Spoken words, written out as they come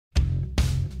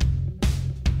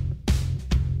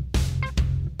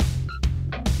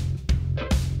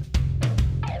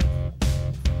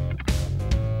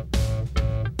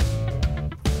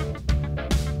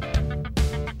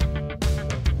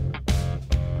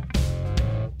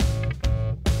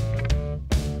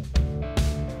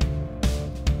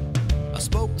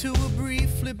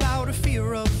a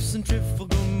fear of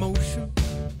centrifugal motion.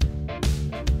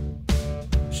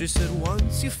 She said,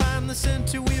 once you find the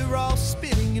center, we're all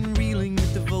spinning and reeling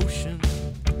with devotion.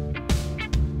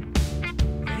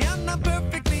 And I'm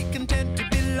perfectly content to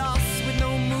be lost with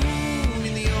no moon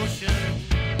in the ocean,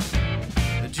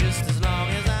 just as long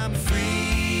as I'm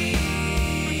free,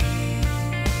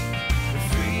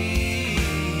 free.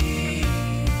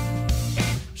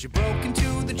 She broke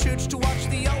into the church to watch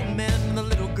the old men and the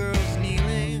little girls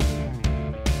kneeling.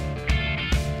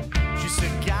 She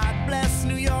said, God bless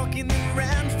New York, and then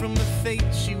ran from the fate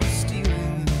she was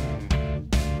stealing.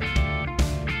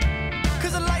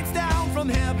 'Cause the lights down from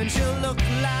heaven, she'll look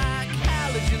like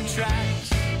halogen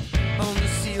tracks on the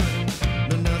ceiling.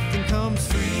 No, nothing comes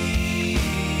free.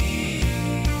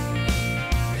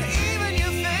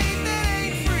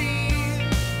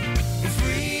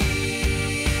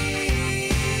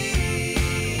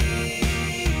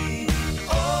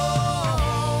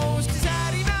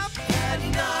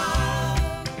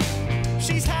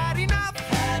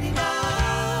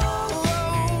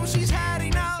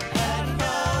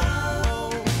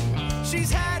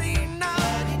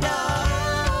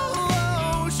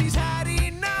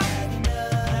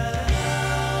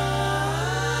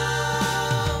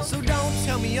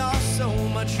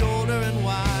 Older and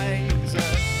wiser.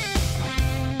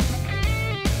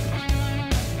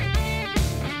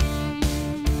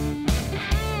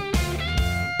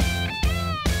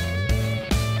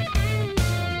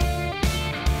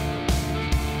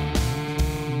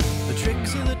 The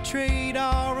tricks of the trade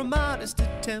are a modest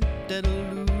attempt at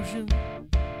illusion.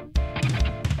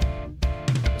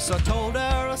 So I told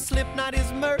her a slip knot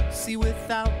is mercy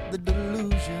without the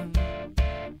delusion.